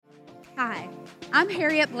Hi, I'm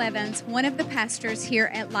Harriet Blevins, one of the pastors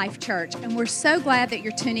here at Life Church, and we're so glad that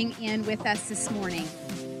you're tuning in with us this morning.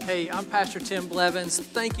 Hey, I'm Pastor Tim Blevins.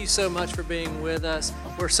 Thank you so much for being with us.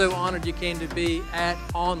 We're so honored you came to be at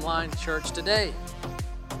Online Church today.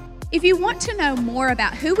 If you want to know more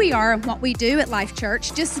about who we are and what we do at Life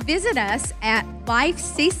Church, just visit us at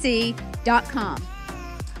lifecc.com.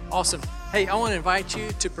 Awesome. Hey, I want to invite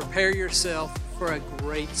you to prepare yourself for a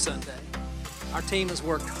great Sunday. Our team has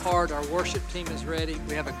worked hard. Our worship team is ready.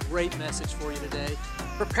 We have a great message for you today.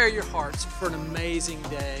 Prepare your hearts for an amazing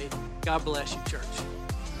day. God bless you, church.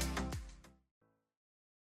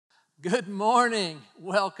 Good morning.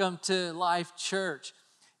 Welcome to Life Church.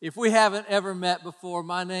 If we haven't ever met before,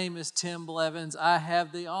 my name is Tim Blevins. I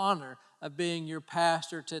have the honor of being your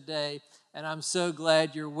pastor today, and I'm so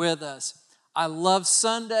glad you're with us. I love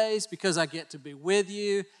Sundays because I get to be with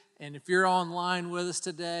you, and if you're online with us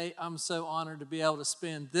today, I'm so honored to be able to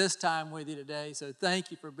spend this time with you today, so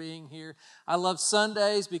thank you for being here. I love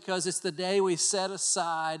Sundays because it's the day we set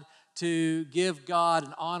aside to give God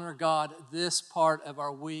and honor God this part of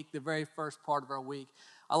our week, the very first part of our week.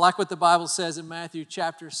 I like what the Bible says in Matthew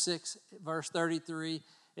chapter 6, verse 33.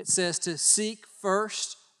 It says to seek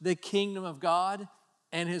first the kingdom of God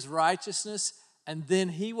and His righteousness, and then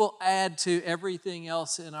He will add to everything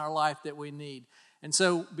else in our life that we need. And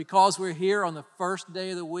so because we're here on the first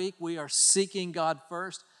day of the week, we are seeking God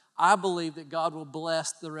first. I believe that God will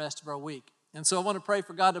bless the rest of our week. And so I want to pray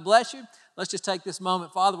for God to bless you. Let's just take this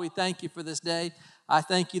moment. Father, we thank you for this day. I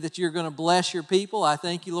thank you that you're going to bless your people. I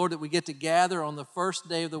thank you, Lord, that we get to gather on the first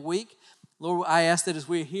day of the week. Lord, I ask that as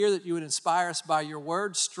we're here that you would inspire us by your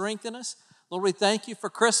word, strengthen us. Lord, we thank you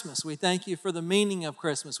for Christmas. We thank you for the meaning of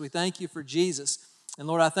Christmas. We thank you for Jesus. And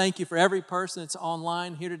Lord, I thank you for every person that's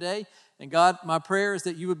online here today. And God, my prayer is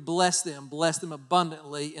that you would bless them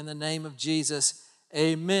abundantly in the name of Jesus.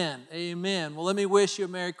 Amen. Amen. Well, let me wish you a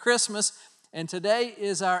Merry Christmas. And today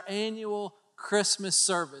is our annual Christmas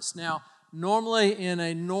service. Now, normally in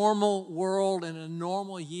a normal world, in a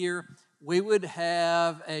normal year, we would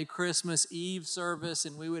have a Christmas Eve service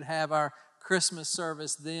and we would have our Christmas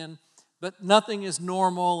service then. But nothing is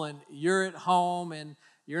normal, and you're at home and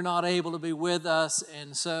you're not able to be with us.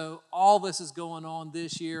 And so all this is going on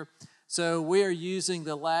this year. So we are using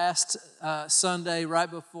the last Sunday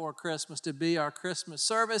right before Christmas to be our Christmas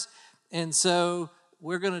service. And so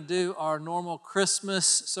we're going to do our normal Christmas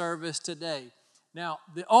service today. Now,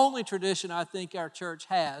 the only tradition I think our church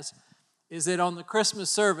has is that on the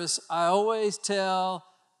Christmas service, I always tell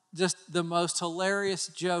just the most hilarious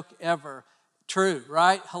joke ever. True,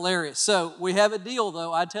 right? Hilarious. So we have a deal,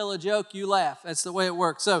 though. I tell a joke, you laugh. That's the way it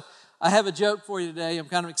works. So I have a joke for you today. I'm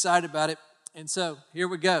kind of excited about it. And so here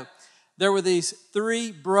we go. There were these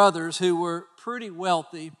three brothers who were pretty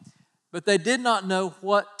wealthy, but they did not know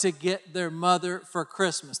what to get their mother for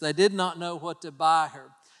Christmas. They did not know what to buy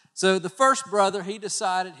her. So the first brother, he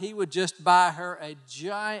decided he would just buy her a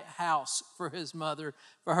giant house for his mother,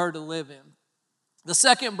 for her to live in. The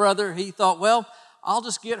second brother, he thought, well, I'll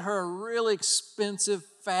just get her a really expensive,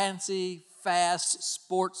 fancy, fast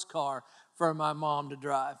sports car for my mom to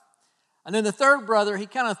drive. And then the third brother, he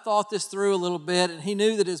kind of thought this through a little bit, and he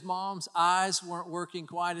knew that his mom's eyes weren't working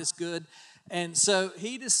quite as good. And so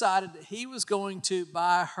he decided that he was going to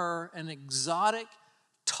buy her an exotic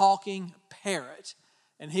talking parrot,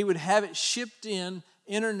 and he would have it shipped in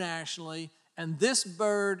internationally, and this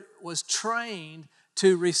bird was trained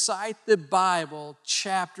to recite the Bible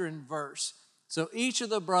chapter and verse. So each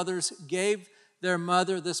of the brothers gave their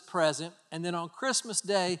mother this present, and then on Christmas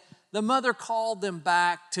Day, the mother called them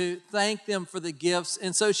back to thank them for the gifts.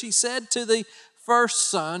 And so she said to the first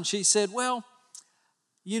son, she said, well,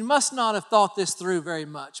 you must not have thought this through very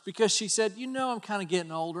much, because she said, you know, I'm kind of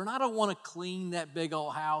getting older and I don't want to clean that big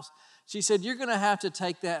old house. She said, you're going to have to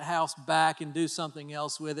take that house back and do something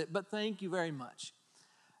else with it, but thank you very much.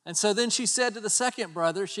 And so then she said to the second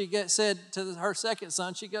brother, said to her second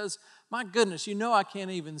son, she goes, my goodness, you know I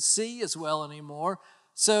can't even see as well anymore,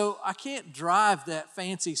 so I can't drive that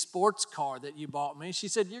fancy sports car that you bought me. She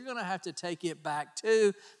said, you're going to have to take it back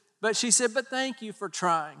too. But she said, but thank you for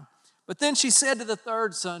trying. But then she said to the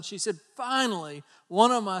third son, she said, finally,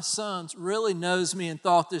 one of my sons really knows me and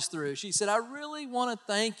thought this through. She said, I really want to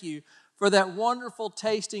thank you for that wonderful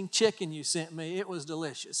tasting chicken you sent me. It was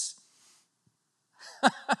delicious.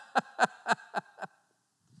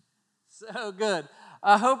 So good.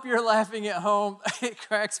 I hope you're laughing at home. It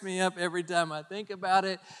cracks me up every time I think about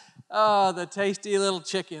it. Oh, the tasty little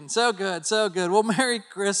chicken. So good, so good. Well, Merry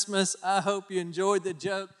Christmas. I hope you enjoyed the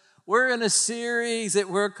joke. We're in a series that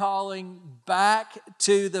we're calling Back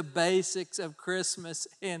to the Basics of Christmas.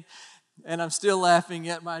 And And I'm still laughing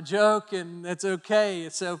at my joke, and that's okay.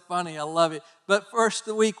 It's so funny. I love it. But first,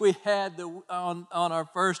 the week we had on our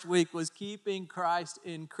first week was Keeping Christ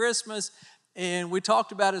in Christmas. And we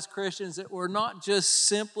talked about as Christians that we're not just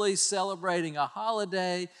simply celebrating a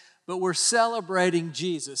holiday, but we're celebrating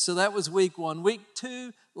Jesus. So that was week 1. Week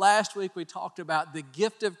 2, last week we talked about the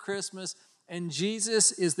gift of Christmas, and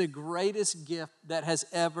Jesus is the greatest gift that has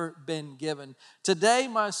ever been given. Today,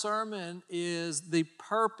 my sermon is the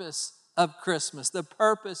purpose of Christmas, the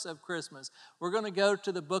purpose of Christmas. We're going to go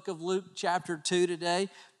to the book of Luke chapter 2 today,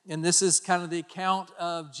 and this is kind of the account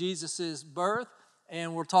of Jesus' birth.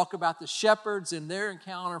 And we'll talk about the shepherds and their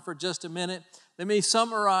encounter for just a minute. Let me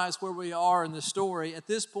summarize where we are in the story. At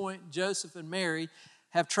this point, Joseph and Mary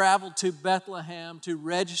have traveled to Bethlehem to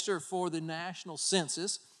register for the national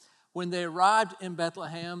census. When they arrived in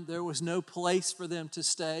Bethlehem, there was no place for them to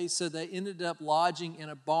stay, so they ended up lodging in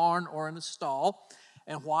a barn or in a stall.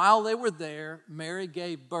 And while they were there, Mary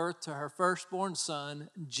gave birth to her firstborn son,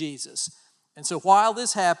 Jesus. And so while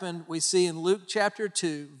this happened, we see in Luke chapter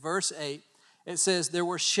 2, verse 8, it says, there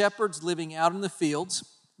were shepherds living out in the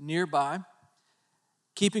fields nearby,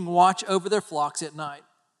 keeping watch over their flocks at night.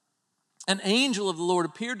 An angel of the Lord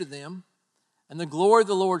appeared to them, and the glory of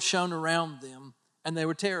the Lord shone around them, and they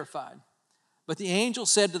were terrified. But the angel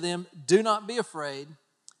said to them, do not be afraid. And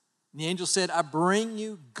the angel said, I bring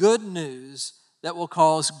you good news that will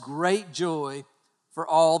cause great joy for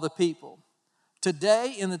all the people.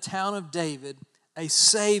 Today in the town of David, a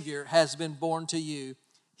Savior has been born to you.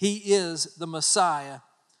 He is the Messiah,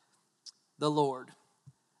 the Lord.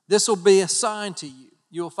 This will be a sign to you.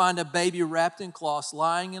 You will find a baby wrapped in cloths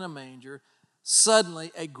lying in a manger.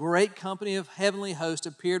 Suddenly, a great company of heavenly hosts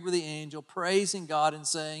appeared with the angel, praising God and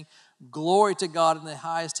saying, glory to God in the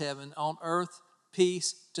highest heaven, on earth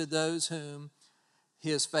peace to those whom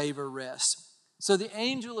his favor rests. So the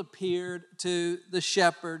angel appeared to the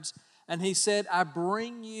shepherds, and he said, I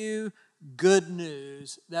bring you good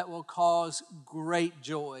news that will cause great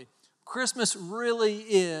joy. Christmas really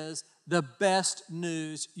is the best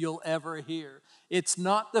news you'll ever hear. It's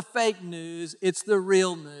not the fake news, it's the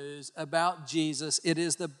real news about Jesus. It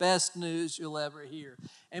is the best news you'll ever hear.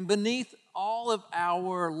 And beneath all of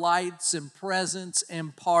our lights and presents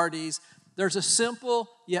and parties, there's a simple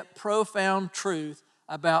yet profound truth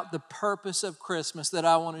about the purpose of Christmas that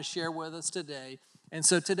I want to share with us today. And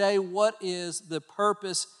so today, what is the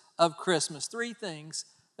purpose of Christmas? 3 things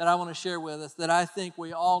that I want to share with us that I think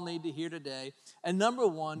we all need to hear today. And number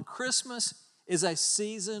 1, Christmas is a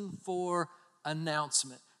season for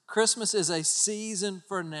announcement. Christmas is a season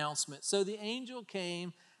for announcement. So the angel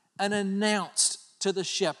came and announced to the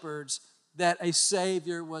shepherds that a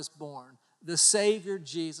Savior was born. The Savior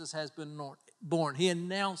Jesus has been born. He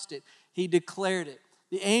announced it. He declared it.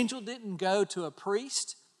 The angel didn't go to a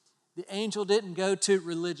priest. The angel didn't go to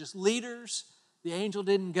religious leaders. The angel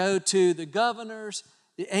didn't go to the governors.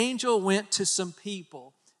 The angel went to some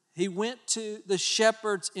people. He went to the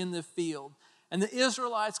shepherds in the field. And the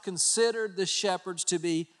Israelites considered the shepherds to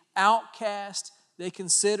be outcast. They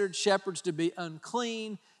considered shepherds to be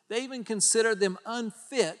unclean. They even considered them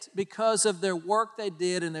unfit because of their work they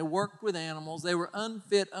did, and they worked with animals. They were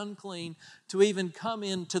unfit, unclean to even come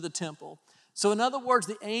into the temple. So in other words,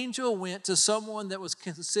 the angel went to someone that was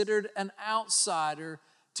considered an outsider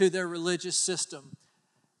to their religious system.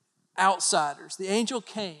 Outsiders. The angel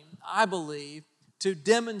came, I believe, to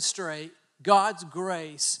demonstrate God's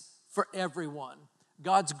grace for everyone.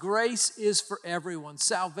 God's grace is for everyone.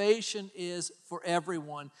 Salvation is for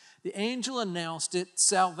everyone. The angel announced it.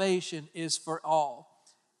 Salvation is for all.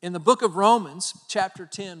 In the book of Romans, chapter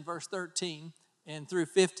 10, verse 13 and through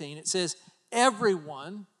 15, it says,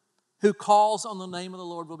 everyone who calls on the name of the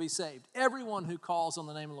Lord will be saved. Everyone who calls on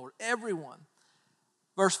the name of the Lord. Everyone.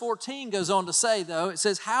 Verse 14 goes on to say, though, it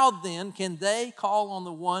says, how then can they call on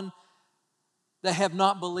the one they have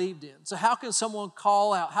not believed in? So how can someone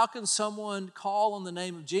call out? How can someone call on the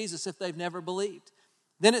name of Jesus if they've never believed?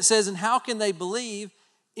 Then it says, and how can they believe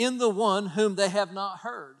in the one whom they have not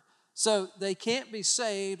heard? So they can't be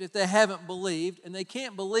saved if they haven't believed, and they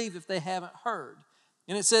can't believe if they haven't heard.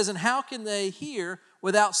 And it says, and how can they hear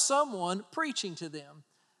without someone preaching to them?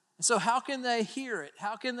 And so how can they hear it?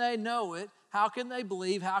 How can they know it? How can they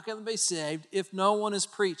believe? How can they be saved if no one is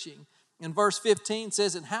preaching? And verse 15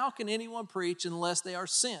 says, and how can anyone preach unless they are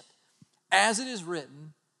sent? As it is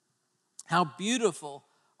written, how beautiful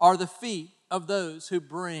are the feet of those who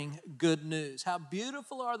bring good news. How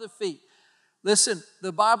beautiful are the feet. Listen,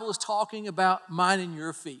 the Bible is talking about mine and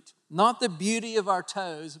your feet. Not the beauty of our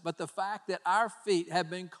toes, but the fact that our feet have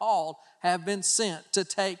been called, have been sent to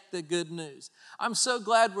take the good news. I'm so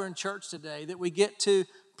glad we're in church today that we get to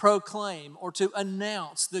proclaim or to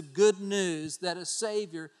announce the good news that a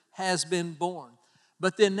Savior has been born.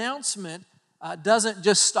 But the announcement doesn't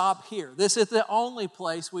just stop here. This is the only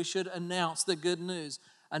place we should announce the good news.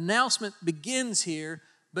 Announcement begins here,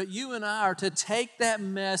 but you and I are to take that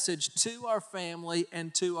message to our family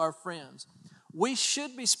and to our friends. We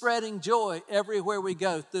should be spreading joy everywhere we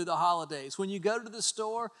go through the holidays. When you go to the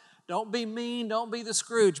store, don't be mean, don't be the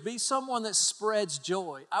Scrooge. Be someone that spreads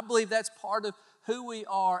joy. I believe that's part of who we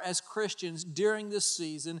are as Christians during this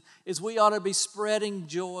season, is we ought to be spreading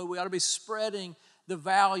joy. We ought to be spreading the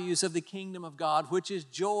values of the kingdom of God, which is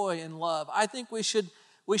joy and love. I think we should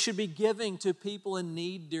be giving to people in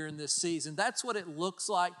need during this season. That's what it looks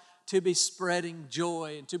like to be spreading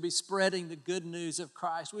joy and to be spreading the good news of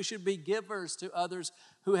Christ. We should be givers to others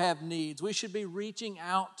who have needs. We should be reaching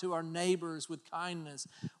out to our neighbors with kindness.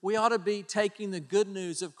 We ought to be taking the good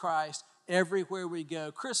news of Christ everywhere we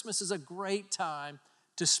go. Christmas is a great time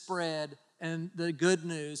to spread and the good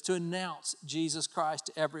news, to announce Jesus Christ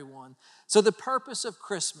to everyone. So the purpose of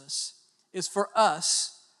Christmas is for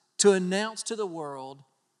us to announce to the world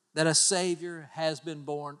that a Savior has been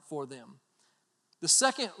born for them. The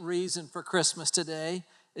second reason for Christmas today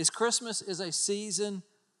is Christmas is a season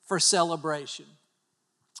for celebration.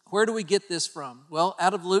 Where do we get this from? Well,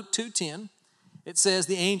 out of Luke 2:10, it says,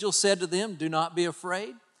 "The angel said to them, 'Do not be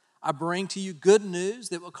afraid. I bring to you good news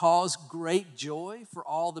that will cause great joy for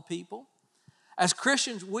all the people.'" As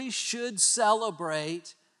Christians, we should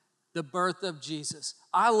celebrate the birth of Jesus.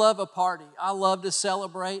 I love a party. I love to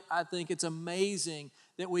celebrate. I think it's amazing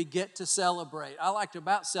that we get to celebrate. I like to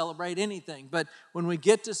about celebrate anything, but when we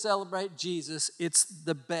get to celebrate Jesus, it's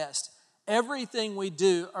the best. Everything we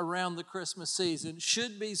do around the Christmas season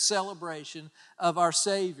should be celebration of our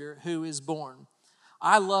Savior who is born.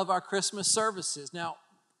 I love our Christmas services. Now,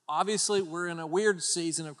 obviously, we're in a weird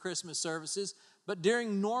season of Christmas services, but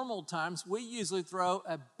during normal times, we usually throw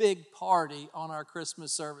a big party on our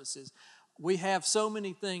Christmas services. We have so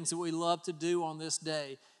many things that we love to do on this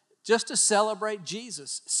day just to celebrate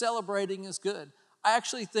Jesus. Celebrating is good. I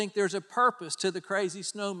actually think there's a purpose to the crazy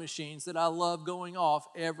snow machines that I love going off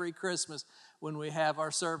every Christmas when we have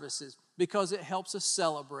our services, because it helps us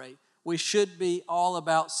celebrate. We should be all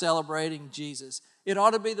about celebrating Jesus. It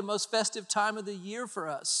ought to be the most festive time of the year for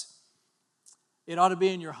us. It ought to be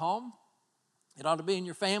in your home. It ought to be in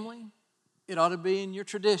your family. It ought to be in your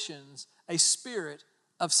traditions. A spirit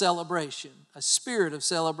of celebration. A spirit of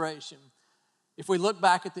celebration. If we look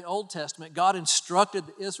back at the Old Testament, God instructed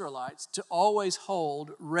the Israelites to always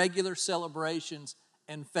hold regular celebrations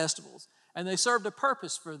and festivals. And they served a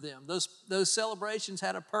purpose for them. Those celebrations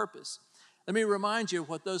had a purpose. Let me remind you of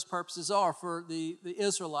what those purposes are for the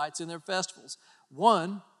Israelites in their festivals.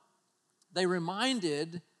 One, they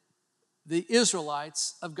reminded the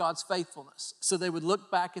Israelites of God's faithfulness. So they would look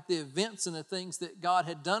back at the events and the things that God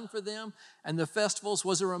had done for them, and the festivals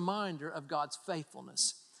was a reminder of God's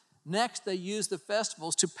faithfulness. Next, they used the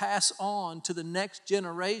festivals to pass on to the next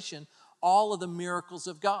generation all of the miracles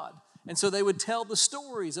of God. And so they would tell the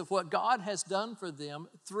stories of what God has done for them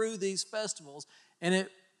through these festivals, and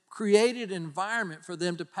it created an environment for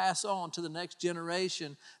them to pass on to the next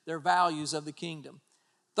generation their values of the kingdom.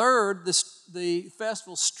 Third, the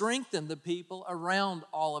festival strengthened the people around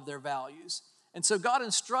all of their values. And so God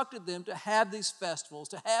instructed them to have these festivals,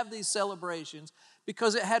 to have these celebrations,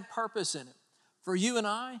 because it had purpose in it. For you and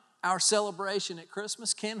I, our celebration at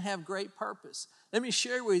Christmas can have great purpose. Let me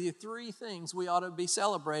share with you 3 things we ought to be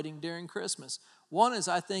celebrating during Christmas. One is,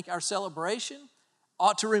 I think our celebration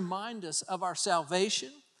ought to remind us of our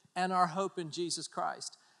salvation and our hope in Jesus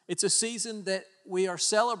Christ. It's a season that we are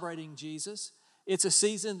celebrating Jesus. It's a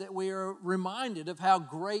season that we are reminded of how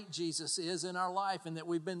great Jesus is in our life and that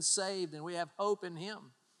we've been saved and we have hope in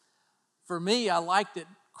Him. For me, I like that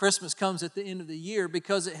Christmas comes at the end of the year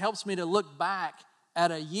because it helps me to look back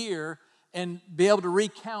at a year and be able to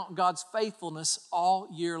recount God's faithfulness all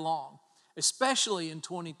year long. Especially in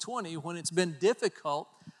 2020 when it's been difficult,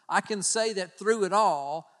 I can say that through it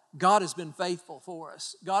all, God has been faithful for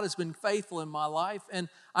us. God has been faithful in my life, and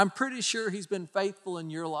I'm pretty sure He's been faithful in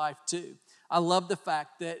your life too. I love the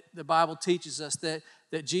fact that the Bible teaches us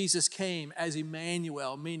that Jesus came as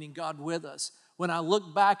Emmanuel, meaning God with us. When I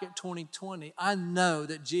look back at 2020, I know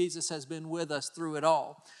that Jesus has been with us through it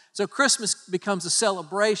all. So Christmas becomes a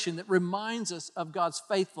celebration that reminds us of God's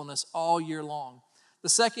faithfulness all year long. The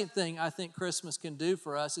second thing I think Christmas can do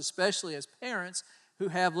for us, especially as parents who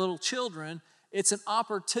have little children, it's an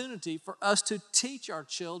opportunity for us to teach our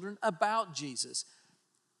children about Jesus.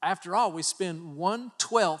 After all, we spend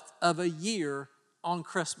 1/12 of a year on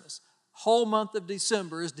Christmas. Whole month of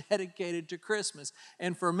December is dedicated to Christmas.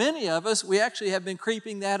 And for many of us, we actually have been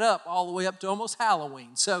creeping that up all the way up to almost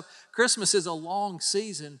Halloween. So Christmas is a long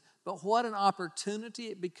season, but what an opportunity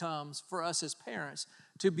it becomes for us as parents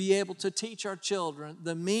to be able to teach our children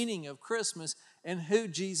the meaning of Christmas and who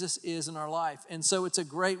Jesus is in our life. And so it's a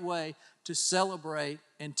great way to celebrate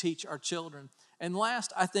and teach our children. And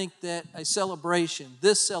last, I think that this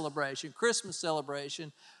celebration, Christmas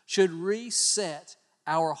celebration, should reset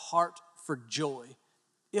our heart for joy.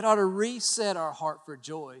 It ought to reset our heart for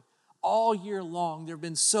joy. All year long, there have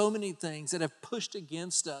been so many things that have pushed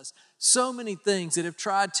against us, so many things that have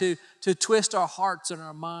tried to twist our hearts and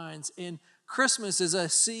our minds. And Christmas is a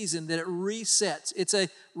season that it resets. It's a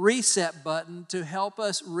reset button to help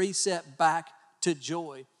us reset back to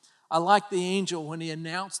joy. I like the angel when he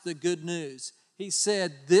announced the good news. He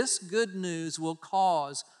said, this good news will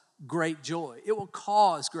cause great joy. It will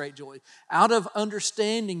cause great joy. Out of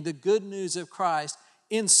understanding the good news of Christ,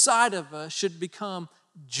 inside of us should become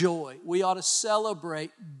joy. We ought to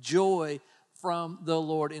celebrate joy from the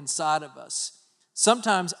Lord inside of us.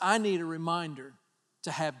 Sometimes I need a reminder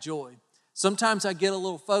to have joy. Sometimes I get a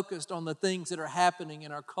little focused on the things that are happening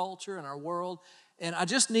in our culture and our world, and I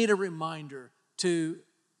just need a reminder to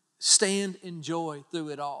stand in joy through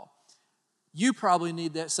it all. You probably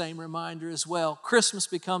need that same reminder as well. Christmas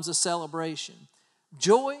becomes a celebration.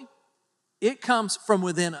 Joy, it comes from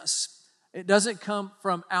within us. It doesn't come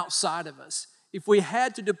from outside of us. If we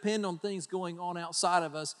had to depend on things going on outside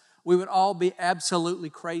of us, we would all be absolutely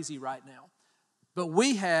crazy right now. But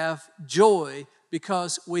we have joy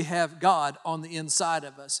because we have God on the inside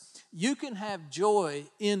of us. You can have joy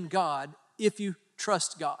in God if you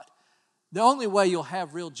trust God. The only way you'll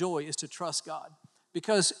have real joy is to trust God.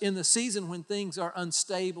 Because in the season when things are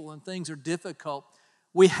unstable and things are difficult,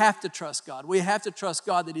 we have to trust God. We have to trust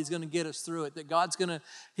God that He's going to get us through it, that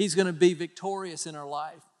He's going to be victorious in our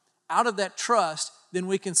life. Out of that trust, then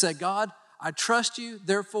we can say, God, I trust you,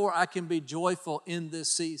 therefore I can be joyful in this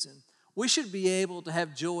season. We should be able to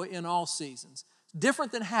have joy in all seasons.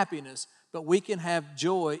 Different than happiness, but we can have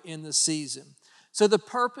joy in the season. So the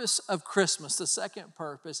purpose of Christmas, the second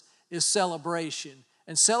purpose, is celebration.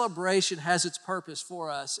 And celebration has its purpose for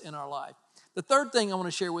us in our life. The third thing I want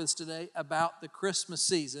to share with us today about the Christmas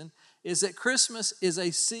season is that Christmas is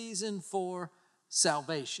a season for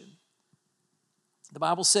salvation. The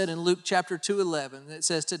Bible said in Luke chapter 2:11, it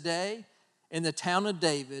says, today in the town of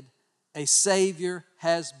David, a Savior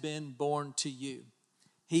has been born to you.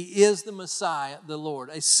 He is the Messiah, the Lord.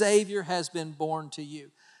 A Savior has been born to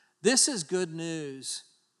you. This is good news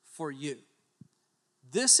for you.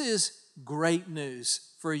 This is great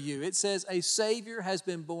news for you. It says a Savior has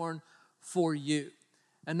been born for you.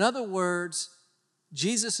 In other words,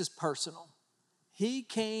 Jesus is personal. He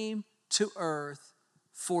came to earth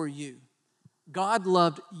for you. God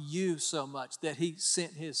loved you so much that He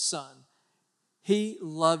sent His Son. He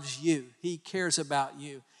loves you. He cares about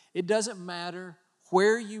you. It doesn't matter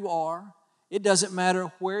where you are. It doesn't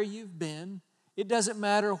matter where you've been. It doesn't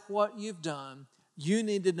matter what you've done. You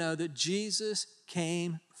need to know that Jesus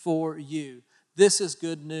came for you. This is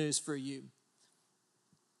good news for you.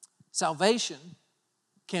 Salvation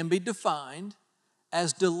can be defined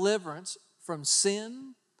as deliverance from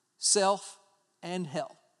sin, self, and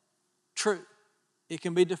hell. True. It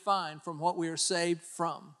can be defined from what we are saved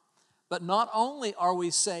from. But not only are we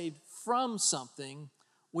saved from something,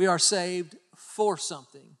 we are saved for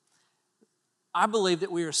something. I believe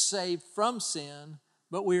that we are saved from sin,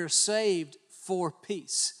 but we are saved for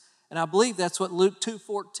peace. And I believe that's what Luke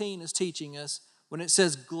 2:14 is teaching us when it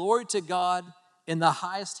says, glory to God in the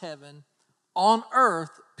highest heaven, on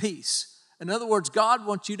earth peace. In other words, God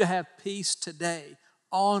wants you to have peace today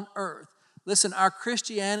on earth. Listen, our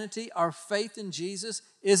Christianity, our faith in Jesus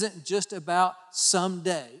isn't just about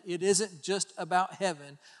someday. It isn't just about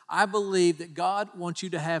heaven. I believe that God wants you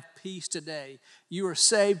to have peace today. You are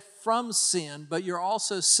saved from sin, but you're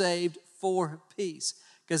also saved for peace.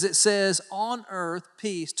 Because it says, on earth,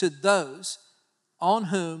 peace to those on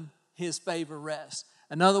whom His favor rests.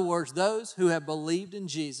 In other words, those who have believed in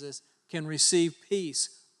Jesus can receive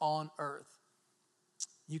peace on earth.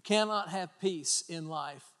 You cannot have peace in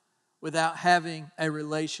life without having a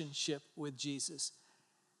relationship with Jesus.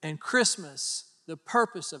 And Christmas, the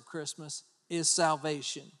purpose of Christmas is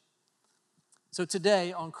salvation. So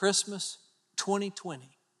today, on Christmas 2020,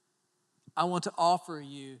 I want to offer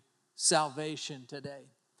you salvation today.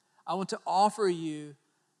 I want to offer you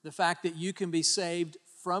the fact that you can be saved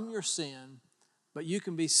from your sin, but you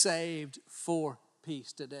can be saved for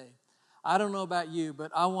peace today. I don't know about you,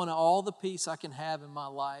 but I want all the peace I can have in my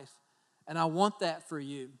life, and I want that for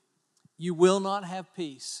you. You will not have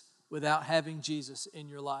peace without having Jesus in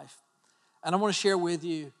your life. And I want to share with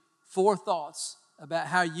you 4 thoughts about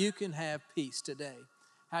how you can have peace today,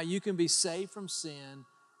 how you can be saved from sin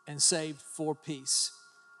and saved for peace.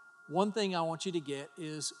 One thing I want you to get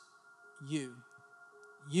is you.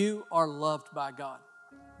 You are loved by God.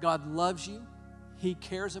 God loves you. He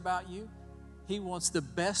cares about you. He wants the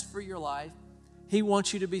best for your life. He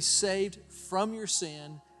wants you to be saved from your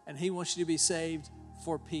sin, and He wants you to be saved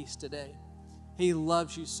for peace today. He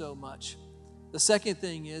loves you so much. The second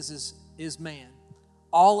thing is man.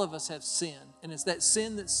 All of us have sin, and it's that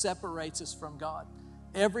sin that separates us from God.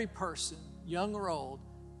 Every person, young or old,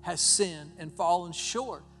 has sinned and fallen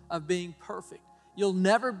short of being perfect. You'll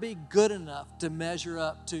never be good enough to measure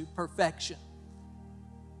up to perfection.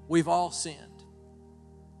 We've all sinned.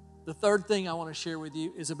 The third thing I want to share with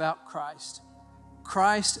you is about Christ.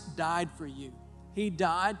 Christ died for you. He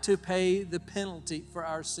died to pay the penalty for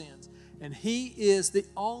our sins. And He is the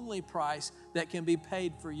only price that can be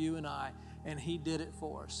paid for you and I, and He did it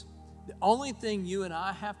for us. The only thing you and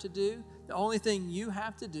I have to do, the only thing you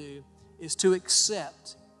have to do is to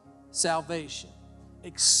accept salvation.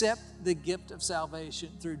 Accept the gift of salvation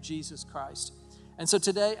through Jesus Christ. And so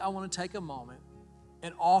today I want to take a moment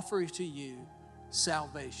and offer to you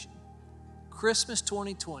salvation. Christmas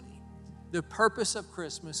 2020, the purpose of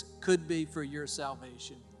Christmas could be for your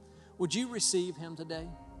salvation. Would you receive Him today?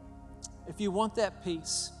 If you want that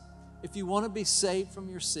peace, if you want to be saved from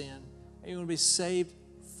your sin, and you want to be saved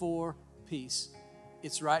for peace,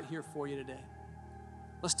 it's right here for you today.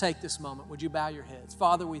 Let's take this moment. Would you bow your heads?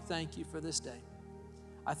 Father, we thank you for this day.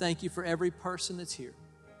 I thank you for every person that's here,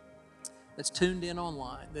 that's tuned in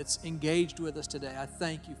online, that's engaged with us today. I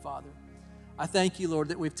thank you, Father. I thank you, Lord,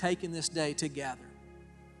 that we've taken this day to gather.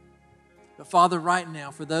 But Father, right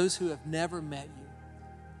now, for those who have never met you,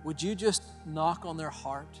 would you just knock on their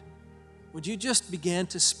heart? Would you just begin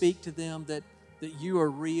to speak to them that you are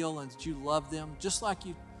real and that you love them, just like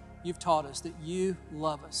you've taught us that you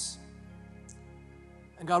love us.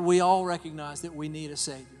 And God, we all recognize that we need a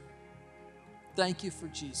Savior. Thank you for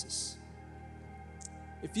Jesus.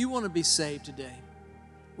 If you want to be saved today,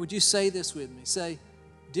 would you say this with me? Say,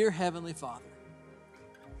 "Dear Heavenly Father,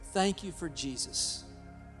 thank you for Jesus.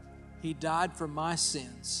 He died for my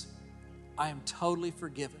sins. I am totally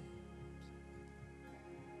forgiven.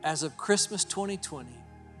 As of Christmas 2020,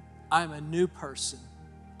 I am a new person.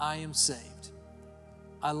 I am saved.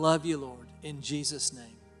 I love you, Lord. In Jesus'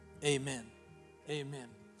 name, amen. Amen."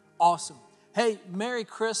 Awesome. Hey, Merry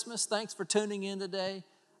Christmas. Thanks for tuning in today.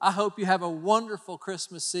 I hope you have a wonderful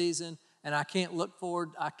Christmas season, and I can't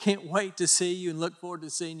wait to see you and look forward to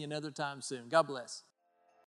seeing you another time soon. God bless.